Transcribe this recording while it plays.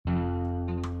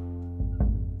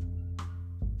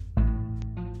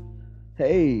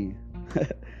Hey,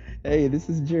 hey, this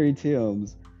is Jerry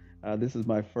Timms. This is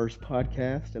my first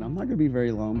podcast, and I'm not going to be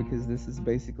very long because this is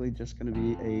basically just going to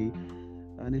be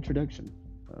an introduction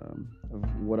of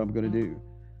what I'm going to do.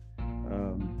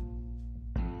 Um,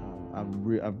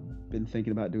 I've been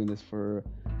thinking about doing this for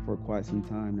quite some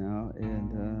time now,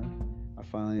 and I'm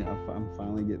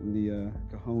finally getting the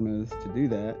cojones to do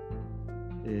that.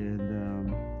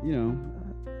 And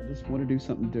I just want to do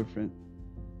something different.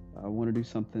 I want to do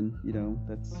something,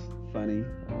 that's funny.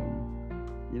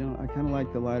 I kind of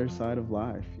like the lighter side of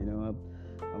life. I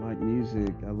like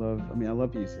music. I love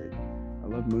music. I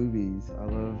love movies. I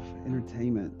love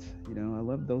entertainment. I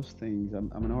love those things.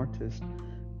 I'm an artist,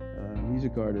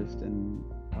 music artist, and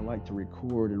I like to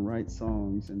record and write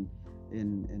songs and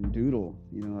doodle.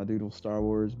 I doodle Star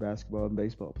Wars, basketball, and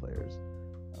baseball players.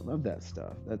 I love that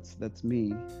stuff. That's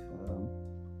me.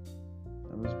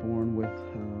 I was born with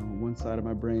one side of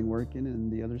my brain working and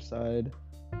the other side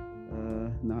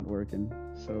not working.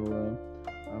 So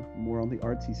I'm more on the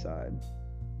artsy side,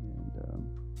 and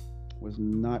was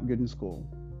not good in school.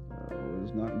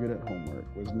 Was not good at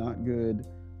homework. Was not good.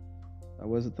 I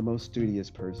wasn't the most studious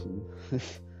person.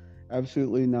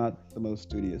 Absolutely not the most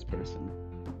studious person.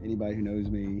 Anybody who knows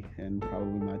me and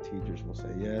probably my teachers will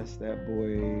say, yes, that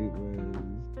boy was,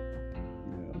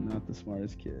 not the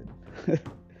smartest kid.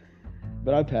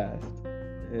 But I passed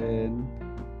and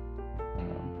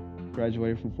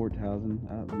graduated from Fort Townsend.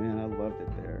 Man, I loved it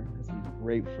there. Had some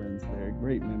great friends there,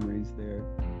 great memories there.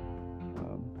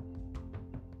 Um,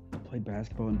 I played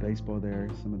basketball and baseball there.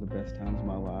 Some of the best times of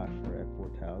my life were at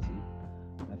Fort Townsend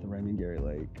at the Raymond Gary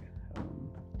Lake. Um,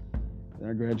 then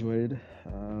I graduated.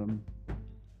 Went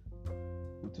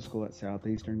to school at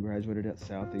Southeastern. Graduated at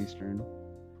Southeastern.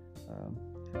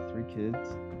 Had three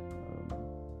kids.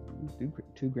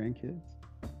 Two grandkids.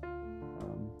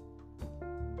 Um,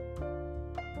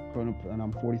 Grown up, and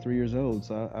I'm 43 years old,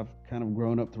 so I've kind of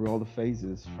grown up through all the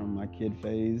phases, from my kid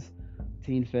phase,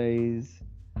 teen phase,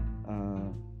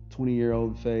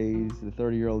 20-year-old phase, the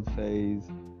 30-year-old phase,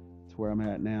 to where I'm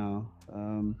at now.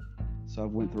 So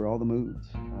I've went through all the moods.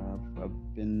 I've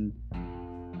been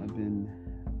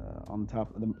on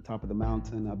top of the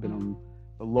mountain. I've been on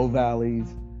the low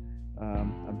valleys.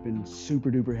 I've been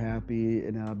super duper happy,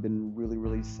 and I've been really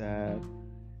really sad.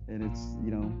 And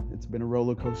it's been a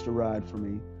roller coaster ride for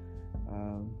me.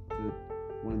 But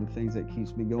one of the things that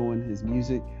keeps me going is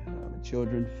music, the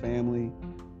children, family,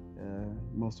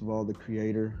 most of all the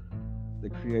creator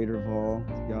of all,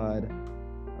 God.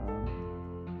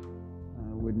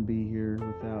 I wouldn't be here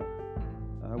without.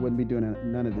 I wouldn't be doing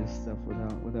none of this stuff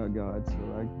without God. So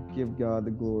I give God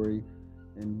the glory,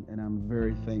 and I'm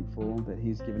very thankful that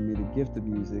He's given me the gift of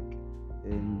music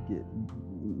and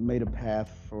made a path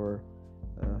for,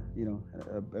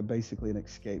 basically an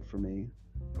escape for me.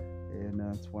 And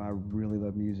that's why I really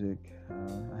love music.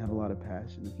 I have a lot of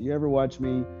passion. If you ever watch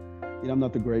me, I'm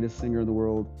not the greatest singer in the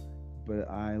world, but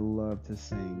I love to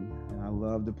sing and I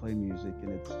love to play music,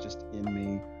 and it's just in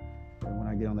me. And when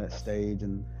I get on that stage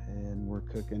and we're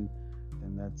cooking,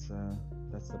 and that's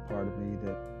the part of me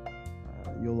that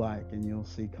you'll like, and you'll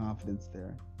see confidence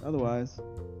there. Otherwise,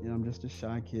 I'm just a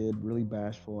shy kid, really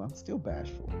bashful. I'm still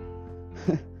bashful.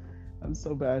 I'm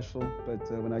so bashful, but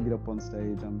when I get up on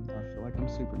stage, I feel like I'm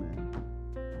Superman,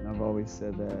 and I've always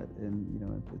said that, and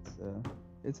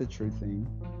it's a true thing.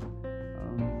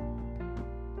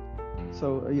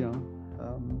 So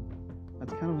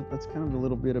that's kind of a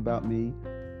little bit about me.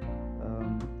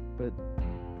 But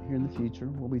here in the future,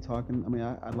 we'll be talking.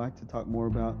 I'd like to talk more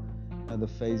about the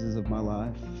phases of my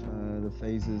life, the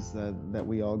phases that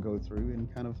we all go through, and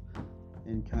kind of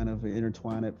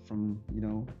intertwine it from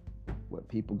what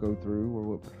people go through, or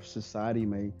what society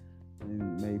may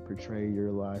portray your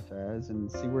life as,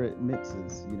 and see where it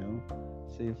mixes.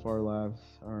 See if our lives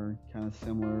are kind of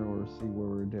similar, or see where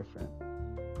we're different.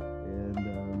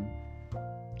 And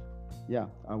yeah,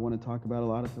 I want to talk about a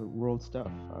lot of the world stuff,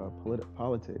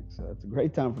 politics. It's a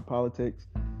great time for politics.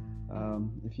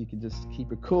 If you could just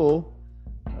keep it cool,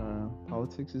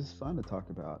 politics is fun to talk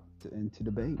about and to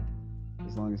debate,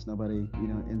 as long as nobody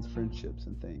ends friendships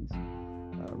and things.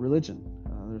 Religion.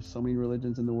 There's so many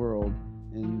religions in the world,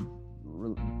 and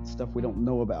stuff we don't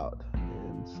know about,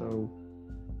 and so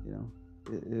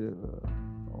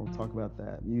I'll talk about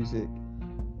that. Music,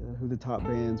 who the top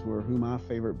bands were, who my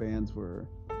favorite bands were,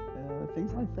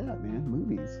 things like that, man.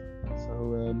 Movies.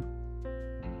 So,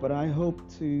 but I hope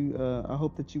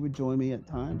that you would join me at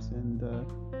times and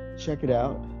check it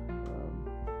out.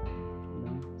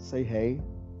 Say hey,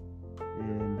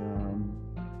 and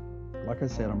like I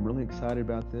said, I'm really excited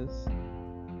about this,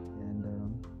 and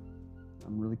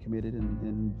I'm really committed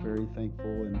and very thankful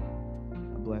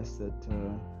and blessed that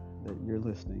you're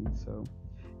listening. So,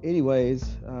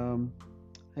 anyways,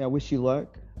 hey, I wish you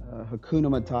luck. Hakuna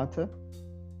Matata,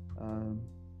 um,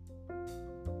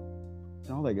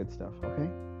 and all that good stuff. Okay,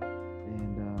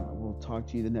 and we'll talk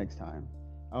to you the next time.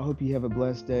 I hope you have a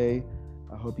blessed day.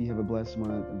 I hope you have a blessed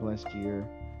month, a blessed year.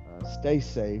 Stay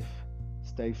safe.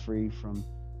 Stay free from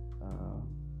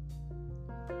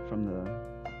the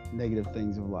negative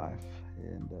things of life,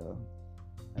 and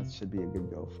that should be a good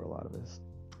goal for a lot of us.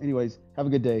 Anyways, have a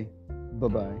good day.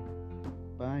 Bye-bye.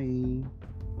 Bye.